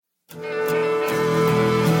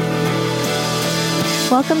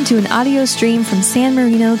Welcome to an audio stream from San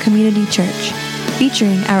Marino Community Church,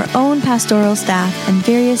 featuring our own pastoral staff and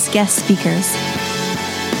various guest speakers.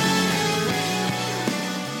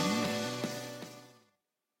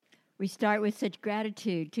 We start with such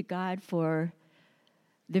gratitude to God for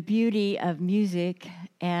the beauty of music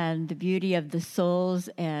and the beauty of the souls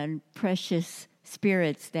and precious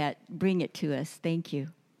spirits that bring it to us. Thank you.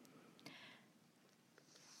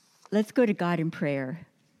 Let's go to God in prayer.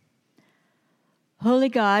 Holy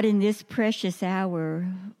God, in this precious hour,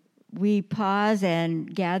 we pause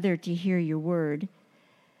and gather to hear your word.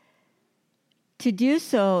 To do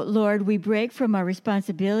so, Lord, we break from our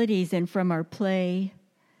responsibilities and from our play.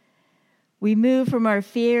 We move from our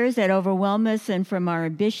fears that overwhelm us and from our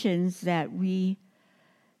ambitions that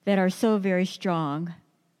are so very strong.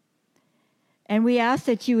 And we ask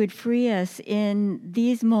that you would free us in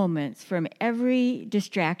these moments from every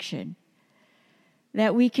distraction,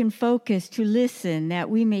 that we can focus to listen, that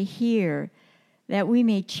we may hear, that we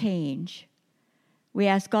may change. We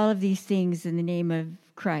ask all of these things in the name of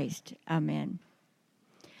Christ. Amen.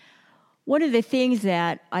 One of the things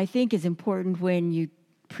that I think is important when you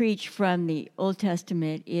preach from the Old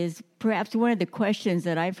Testament is perhaps one of the questions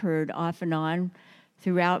that I've heard off and on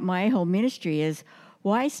throughout my whole ministry is,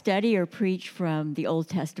 why study or preach from the Old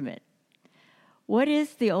Testament? What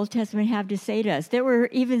does the Old Testament have to say to us? There were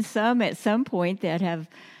even some at some point that have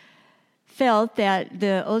felt that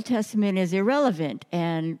the Old Testament is irrelevant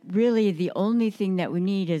and really the only thing that we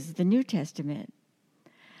need is the New Testament.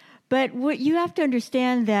 But what you have to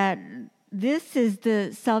understand that this is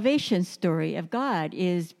the salvation story of God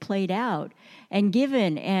is played out and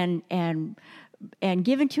given and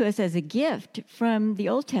given to us as a gift from the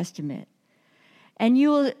Old Testament. And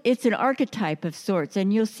it's an archetype of sorts,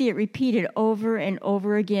 and you'll see it repeated over and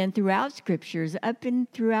over again throughout scriptures, up and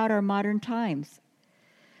throughout our modern times.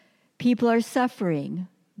 People are suffering.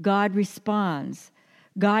 God responds.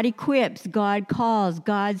 God equips. God calls.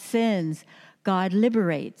 God sends. God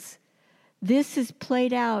liberates. This is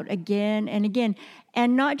played out again and again,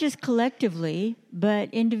 and not just collectively,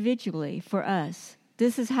 but individually for us.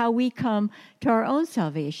 This is how we come to our own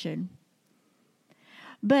salvation.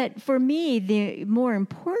 But for me, the more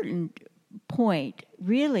important point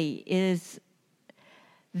really is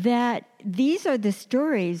that these are the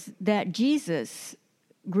stories that Jesus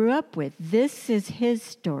grew up with. This is his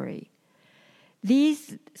story.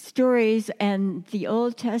 These stories and the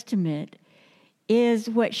Old Testament is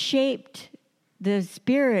what shaped the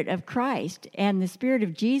Spirit of Christ and the Spirit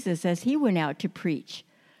of Jesus as he went out to preach.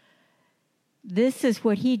 This is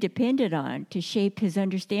what he depended on to shape his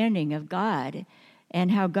understanding of God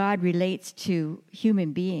and how God relates to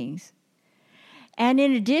human beings. And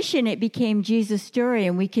in addition, it became Jesus' story,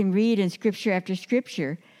 and we can read in Scripture after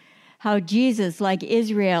Scripture how Jesus, like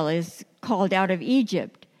Israel, is called out of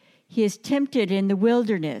Egypt. He is tempted in the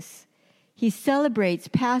wilderness. He celebrates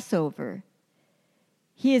Passover.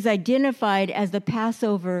 He is identified as the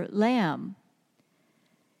Passover lamb.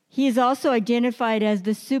 He is also identified as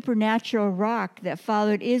the supernatural rock that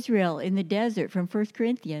followed Israel in the desert from 1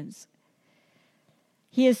 Corinthians.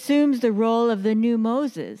 He assumes the role of the new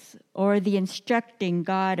Moses, or the instructing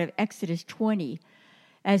God of Exodus 20,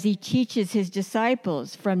 as he teaches his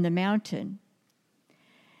disciples from the mountain.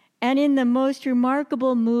 And in the most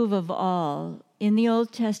remarkable move of all, in the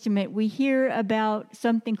Old Testament, we hear about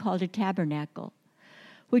something called a tabernacle,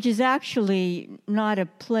 which is actually not a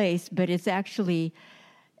place, but it's actually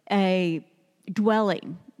a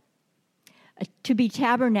dwelling. To be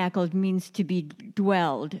tabernacled means to be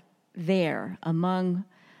dwelled there among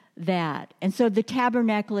that. And so the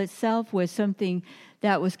tabernacle itself was something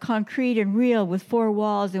that was concrete and real with four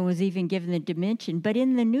walls and was even given the dimension. But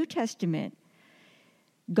in the New Testament,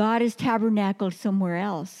 God is tabernacled somewhere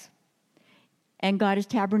else. And God is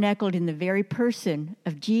tabernacled in the very person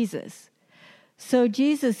of Jesus. So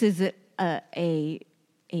Jesus is a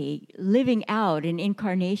living out, an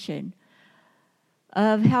incarnation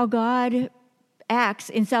of how God acts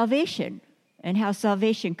in salvation and how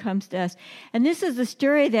salvation comes to us. And this is the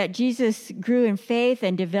story that Jesus grew in faith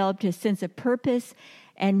and developed his sense of purpose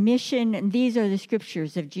and mission, and these are the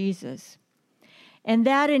scriptures of Jesus. And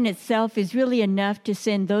that in itself is really enough to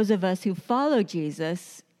send those of us who follow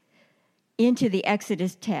Jesus into the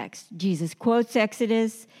Exodus text. Jesus quotes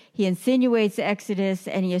Exodus, he insinuates Exodus,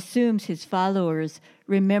 and he assumes his followers'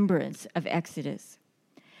 remembrance of Exodus.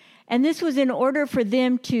 And this was in order for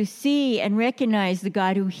them to see and recognize the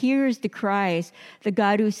God who hears the cries, the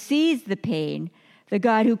God who sees the pain, the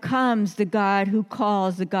God who comes, the God who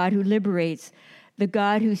calls, the God who liberates, the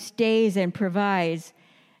God who stays and provides,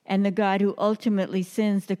 and the God who ultimately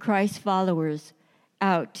sends the Christ followers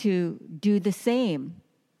out to do the same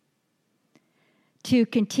to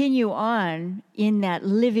continue on in that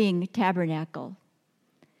living tabernacle.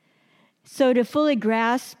 So to fully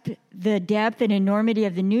grasp the depth and enormity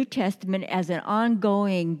of the New Testament as an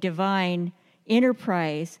ongoing divine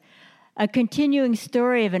enterprise, a continuing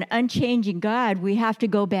story of an unchanging God, we have to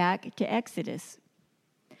go back to Exodus.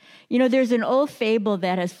 You know, there's an old fable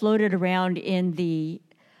that has floated around in the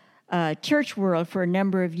church world for a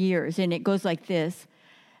number of years, and it goes like this.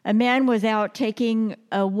 A man was out taking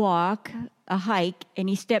a walk, a hike, and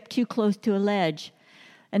he stepped too close to a ledge.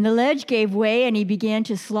 And the ledge gave way, and he began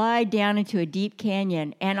to slide down into a deep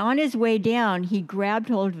canyon. And on his way down, he grabbed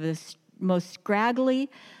hold of this most scraggly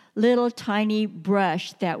little tiny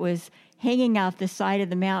brush that was hanging out the side of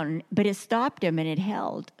the mountain, but it stopped him and it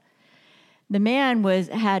held. The man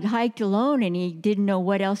had hiked alone, and he didn't know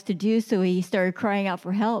what else to do, so he started crying out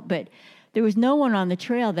for help. But there was no one on the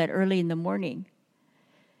trail that early in the morning.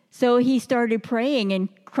 So he started praying and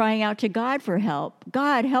crying out to God for help.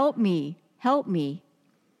 God, help me, help me.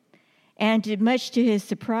 And much to his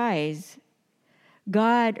surprise,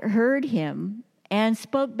 God heard him and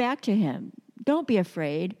spoke back to him. Don't be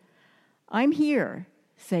afraid. I'm here,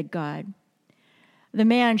 said God. The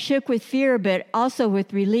man shook with fear, but also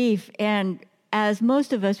with relief. And as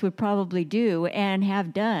most of us would probably do and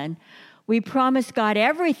have done, we promised God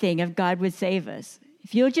everything if God would save us.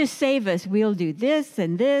 If you'll just save us, we'll do this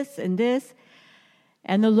and this and this.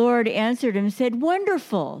 And the Lord answered him and said,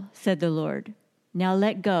 wonderful, said the Lord. Now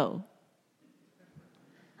let go.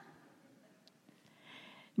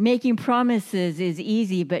 Making promises is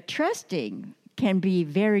easy, but trusting can be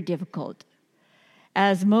very difficult,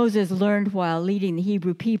 as Moses learned while leading the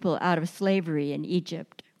Hebrew people out of slavery in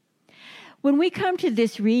Egypt. When we come to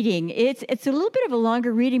this reading, it's a little bit of a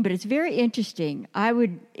longer reading, but it's very interesting.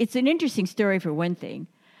 It's an interesting story for one thing.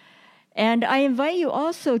 And I invite you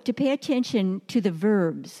also to pay attention to the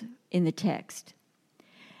verbs in the text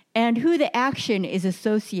and who the action is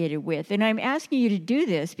associated with. And I'm asking you to do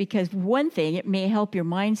this because, one thing, it may help your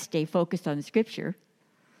mind stay focused on the Scripture.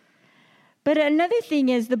 But another thing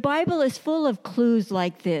is the Bible is full of clues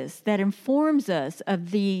like this that informs us of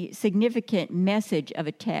the significant message of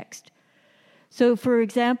a text. So, for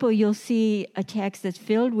example, you'll see a text that's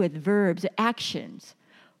filled with verbs, actions.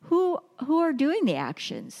 Who are doing the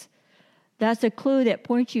actions? That's a clue that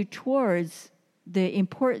points you towards the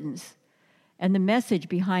importance and the message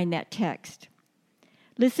behind that text.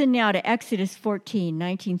 Listen now to Exodus 14,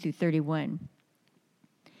 19 through 31.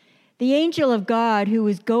 The angel of God who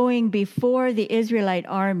was going before the Israelite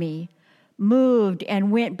army moved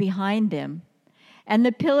and went behind them, and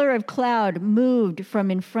the pillar of cloud moved from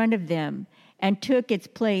in front of them and took its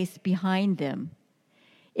place behind them.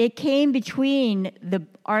 It came between the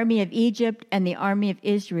army of Egypt and the army of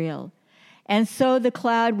Israel, and so the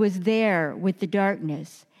cloud was there with the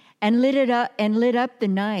darkness, and lit up the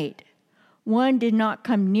night. One did not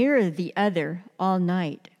come near the other all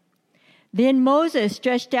night. Then Moses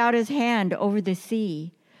stretched out his hand over the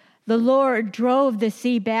sea. The Lord drove the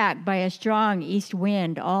sea back by a strong east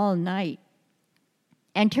wind all night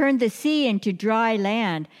and turned the sea into dry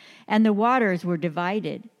land, and the waters were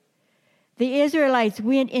divided. The Israelites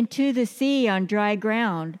went into the sea on dry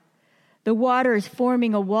ground, the waters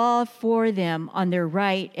forming a wall for them on their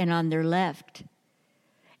right and on their left.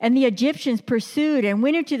 And the Egyptians pursued and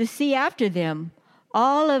went into the sea after them,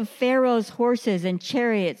 all of Pharaoh's horses and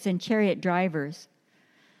chariot drivers.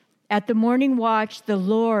 At the morning watch, the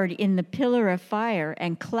Lord, in the pillar of fire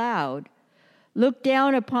and cloud, looked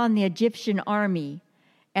down upon the Egyptian army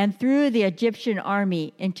and threw the Egyptian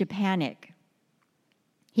army into panic.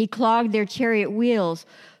 He clogged their chariot wheels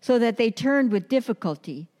so that they turned with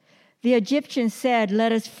difficulty. The Egyptians said,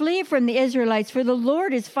 "Let us flee from the Israelites, for the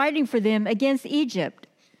Lord is fighting for them against Egypt."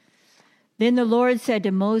 Then the Lord said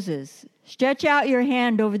to Moses, "Stretch out your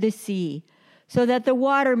hand over the sea, so that the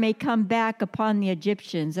water may come back upon the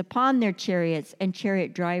Egyptians, upon their chariots and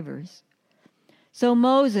chariot drivers." So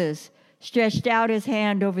Moses stretched out his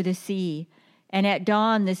hand over the sea, and at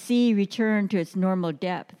dawn the sea returned to its normal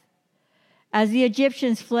depth. As the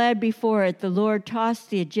Egyptians fled before it, the Lord tossed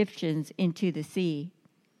the Egyptians into the sea.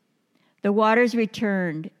 The waters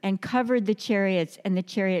returned and covered the chariots and the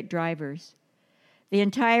chariot drivers. The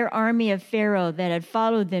entire army of Pharaoh that had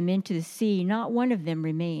followed them into the sea, not one of them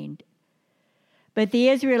remained. But the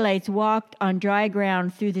Israelites walked on dry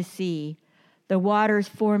ground through the sea, the waters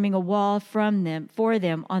forming a wall for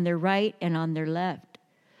them on their right and on their left.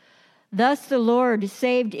 Thus the Lord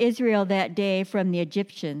saved Israel that day from the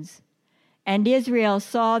Egyptians, and Israel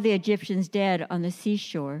saw the Egyptians dead on the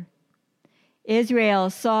seashore. Israel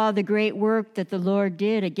saw the great work that the Lord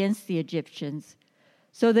did against the Egyptians.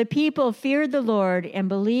 So the people feared the Lord and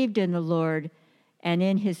believed in the Lord and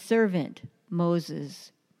in his servant,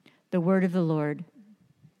 Moses. The word of the Lord.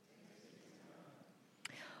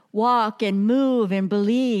 Walk and move and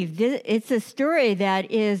believe. It's a story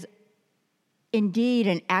that is indeed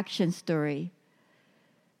an action story,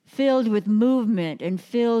 filled with movement and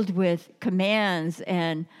filled with commands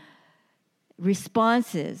and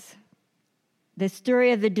responses. The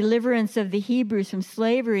story of the deliverance of the Hebrews from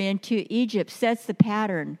slavery into Egypt sets the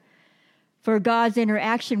pattern for God's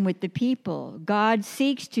interaction with the people. God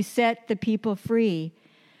seeks to set the people free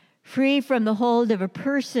from the hold of a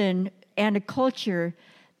person and a culture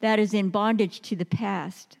that is in bondage to the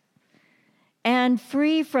past, and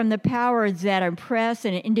free from the powers that oppress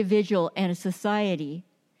an individual and a society.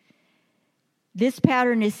 This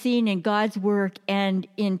pattern is seen in God's work and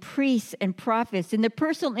in priests and prophets, in the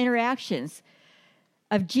personal interactions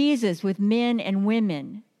of Jesus with men and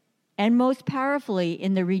women, and most powerfully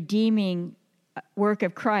in the redeeming work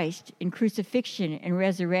of Christ in crucifixion and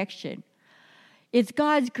resurrection. It's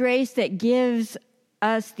God's grace that gives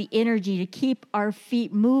us the energy to keep our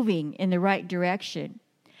feet moving in the right direction.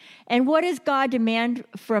 And what does God demand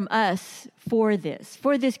from us for this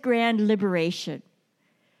grand liberation?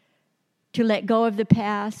 To let go of the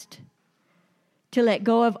past, to let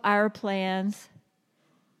go of our plans,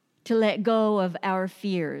 to let go of our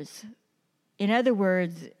fears. In other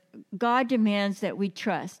words, God demands that we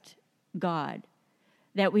trust God,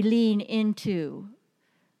 that we lean into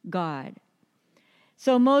God.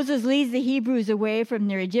 So Moses leads the Hebrews away from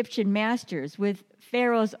their Egyptian masters with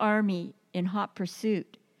Pharaoh's army in hot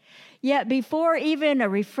pursuit. Yet before even a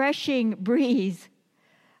refreshing breeze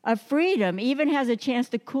of freedom even has a chance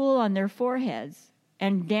to cool on their foreheads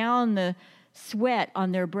and down the sweat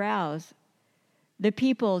on their brows, the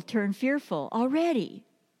people turn fearful already.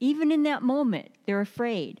 Even in that moment, they're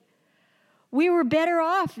afraid. We were better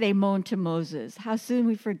off, they moaned to Moses. How soon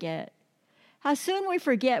we forget. How soon we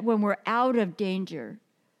forget when we're out of danger.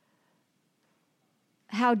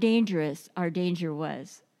 How dangerous our danger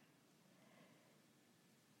was.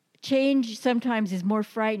 Change sometimes is more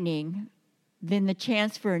frightening than the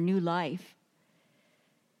chance for a new life.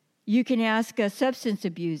 You can ask a substance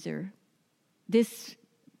abuser, this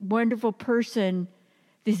wonderful person,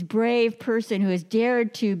 this brave person who has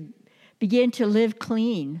dared to begin to live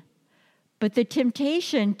clean, but the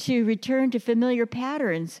temptation to return to familiar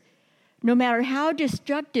patterns, no matter how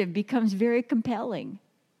destructive, becomes very compelling.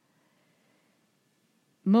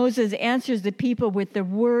 Moses answers the people with the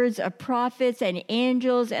words of prophets and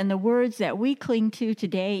angels and the words that we cling to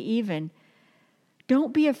today even.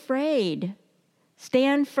 Don't be afraid.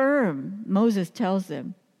 Stand firm, Moses tells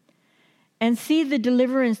them, and see the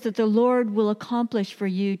deliverance that the Lord will accomplish for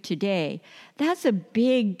you today. That's a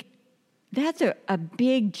big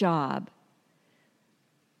job.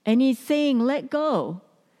 And he's saying, let go.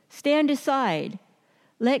 Stand aside.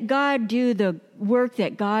 Let God do the work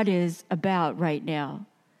that God is about right now.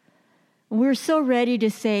 We're so ready to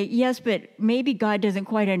say, yes, but maybe God doesn't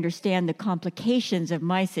quite understand the complications of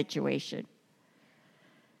my situation.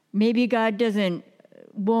 Maybe God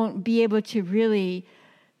won't be able to really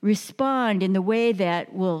respond in the way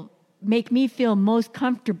that will make me feel most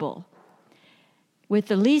comfortable with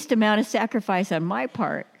the least amount of sacrifice on my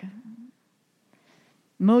part.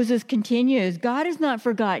 Moses continues, God has not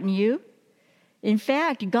forgotten you. In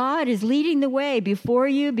fact, God is leading the way before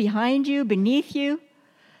you, behind you, beneath you.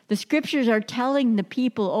 The scriptures are telling the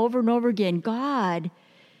people over and over again, God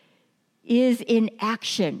is in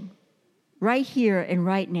action right here and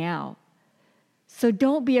right now. So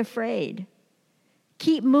don't be afraid.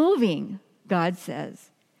 Keep moving, God says.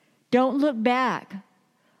 Don't look back.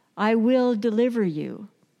 I will deliver you.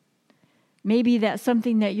 Maybe that's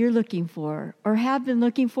something that you're looking for or have been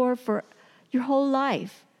looking for your whole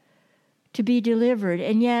life, to be delivered,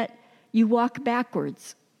 and yet you walk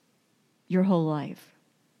backwards your whole life,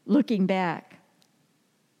 looking back.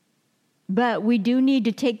 But we do need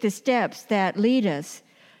to take the steps that lead us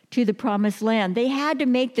to the promised land. They had to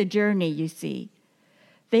make the journey, you see.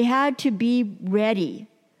 They had to be ready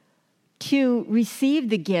to receive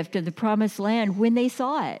the gift of the promised land when they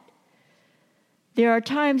saw it. There are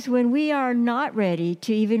times when we are not ready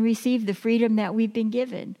to even receive the freedom that we've been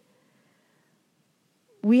given.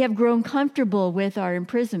 We have grown comfortable with our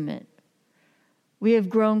imprisonment. We have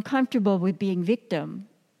grown comfortable with being victim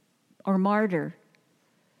or martyr.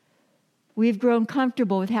 We've grown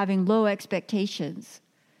comfortable with having low expectations.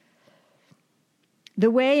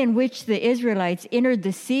 The way in which the Israelites entered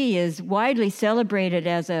the sea is widely celebrated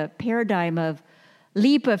as a paradigm of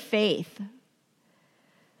leap of faith.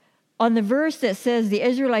 On the verse that says the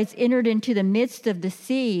Israelites entered into the midst of the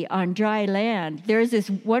sea on dry land, there is this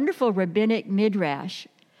wonderful rabbinic midrash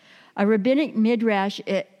A rabbinic midrash,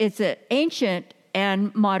 it's an ancient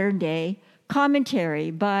and modern day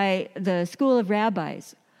commentary by the school of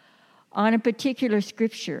rabbis on a particular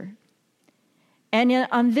scripture. And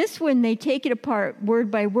on this one, they take it apart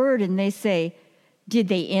word by word, and they say, did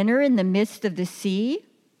they enter in the midst of the sea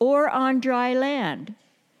or on dry land?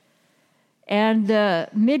 And the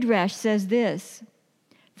midrash says this,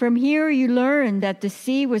 from here you learn that the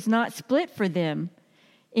sea was not split for them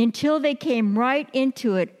until they came right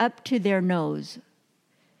into it up to their nose.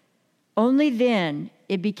 Only then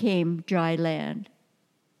it became dry land.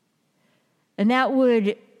 And that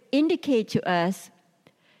would indicate to us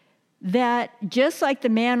that just like the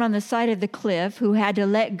man on the side of the cliff who had to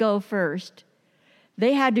let go first,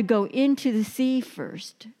 they had to go into the sea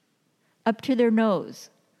first, up to their nose,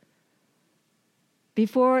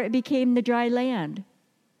 before it became the dry land.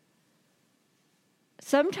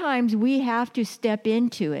 Sometimes we have to step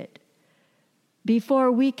into it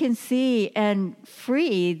before we can see and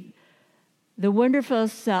free the wonderful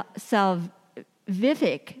salvific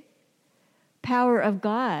power of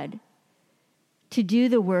God to do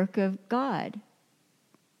the work of God.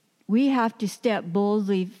 We have to step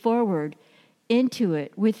boldly forward into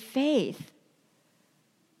it with faith.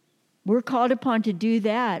 We're called upon to do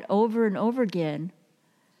that over and over again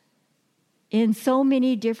in so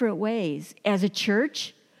many different ways. As a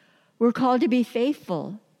church, we're called to be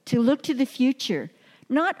faithful, to look to the future,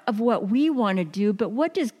 not of what we want to do, but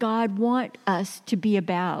what does God want us to be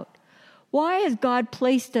about? Why has God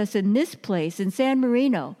placed us in this place, in San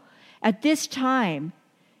Marino, at this time,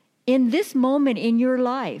 in this moment in your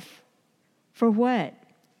life? For what?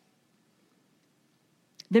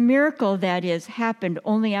 The miracle, that is, happened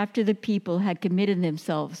only after the people had committed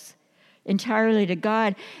themselves entirely to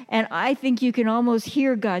God. And I think you can almost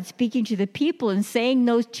hear God speaking to the people and saying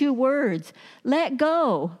those two words, let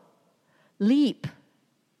go, leap.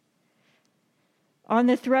 On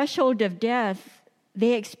the threshold of death,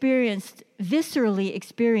 they viscerally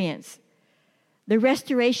experienced the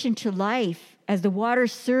restoration to life as the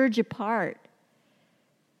waters surge apart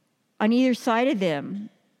on either side of them.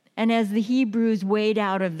 And as the Hebrews wade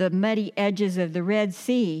out of the muddy edges of the Red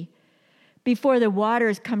Sea, before the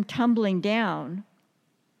waters come tumbling down,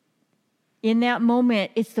 in that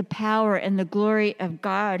moment, it's the power and the glory of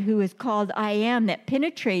God, who is called I Am, that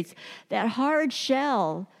penetrates that hard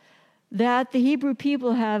shell that the Hebrew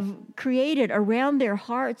people have created around their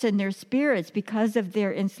hearts and their spirits because of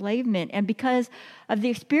their enslavement and because of the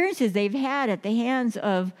experiences they've had at the hands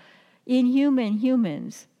of inhuman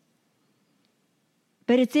humans.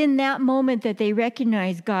 But it's in that moment that they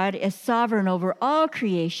recognize God as sovereign over all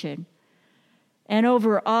creation and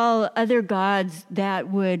over all other gods that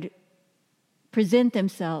would present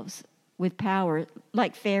themselves with power,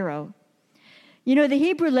 like Pharaoh. You know, the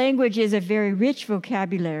Hebrew language is a very rich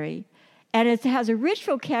vocabulary, and it has a rich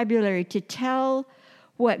vocabulary to tell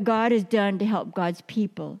what God has done to help God's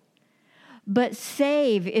people. But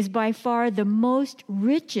save is by far the most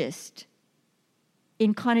richest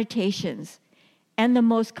in connotations and the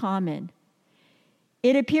most common.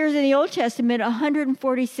 It appears in the Old Testament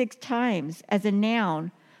 146 times as a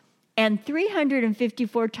noun and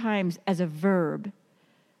 354 times as a verb.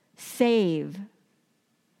 Save.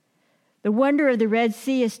 The wonder of the Red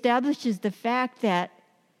Sea establishes the fact that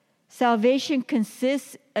salvation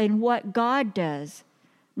consists in what God does,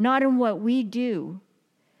 not in what we do.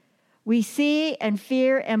 We see and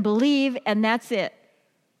fear and believe, and that's it.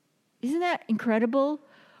 Isn't that incredible?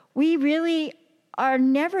 We really are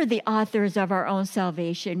never the authors of our own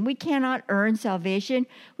salvation. We cannot earn salvation.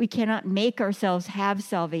 We cannot make ourselves have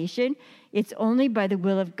salvation. It's only by the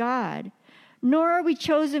will of God. Nor are we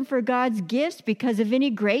chosen for God's gifts because of any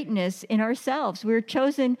greatness in ourselves. We're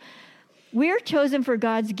chosen for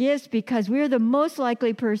God's gifts because we're the most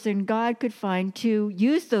likely person God could find to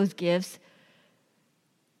use those gifts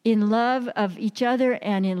in love of each other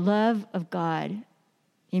and in love of God,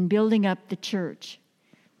 in building up the church.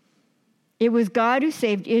 It was God who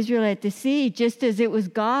saved Israel at the sea, just as it was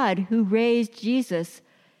God who raised Jesus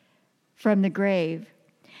from the grave.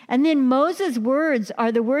 And then Moses' words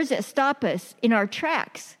are the words that stop us in our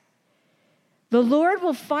tracks. The Lord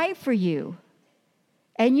will fight for you,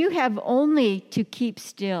 and you have only to keep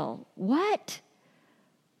still. What?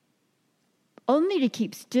 Only to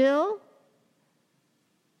keep still?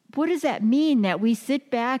 What does that mean, that we sit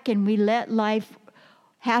back and we let life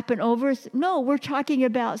happen over us? No, we're talking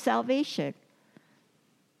about salvation.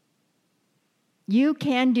 You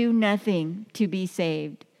can do nothing to be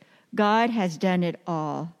saved. God has done it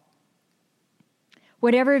all.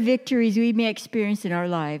 Whatever victories we may experience in our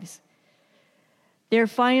lives, they're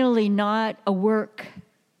finally not a work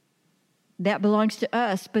That belongs to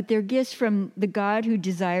us, but they're gifts from the God who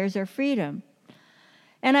desires our freedom.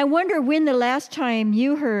 And I wonder when the last time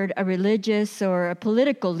you heard a religious or a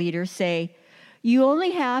political leader say, you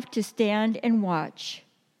only have to stand and watch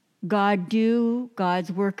God do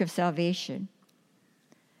God's work of salvation.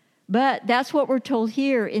 But that's what we're told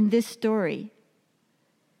here in this story.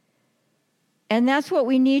 And that's what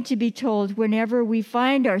we need to be told whenever we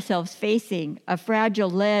find ourselves facing a fragile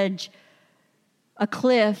ledge, a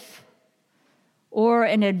cliff, or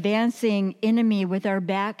an advancing enemy with our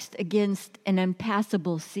backs against an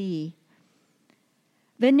impassable sea.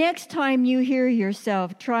 The next time you hear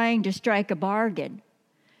yourself trying to strike a bargain,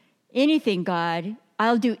 anything, God,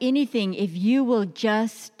 I'll do anything if you will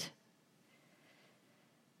just.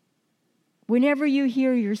 Whenever you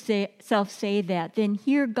hear yourself say that, then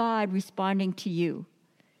hear God responding to you.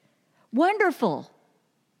 Wonderful.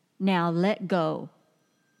 Now let go.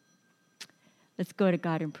 Let's go to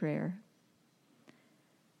God in prayer.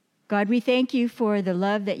 God, we thank you for the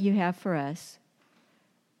love that you have for us.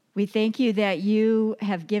 We thank you that you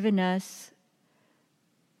have given us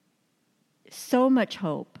so much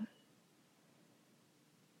hope.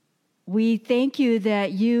 We thank you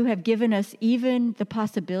that you have given us even the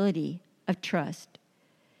possibility of trust.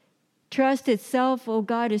 Trust itself, oh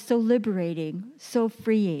God, is so liberating, so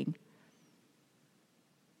freeing.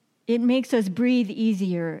 It makes us breathe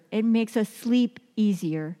easier. It makes us sleep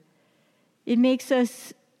easier. It makes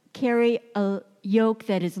us carry a yoke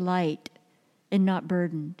that is light and not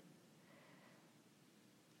burdened.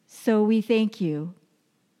 So we thank you.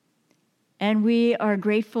 And we are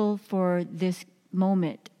grateful for this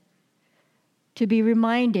moment to be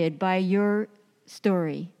reminded by your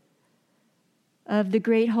story of the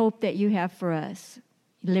great hope that you have for us,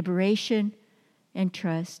 liberation and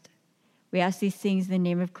trust. We ask these things in the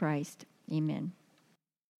name of Christ. Amen.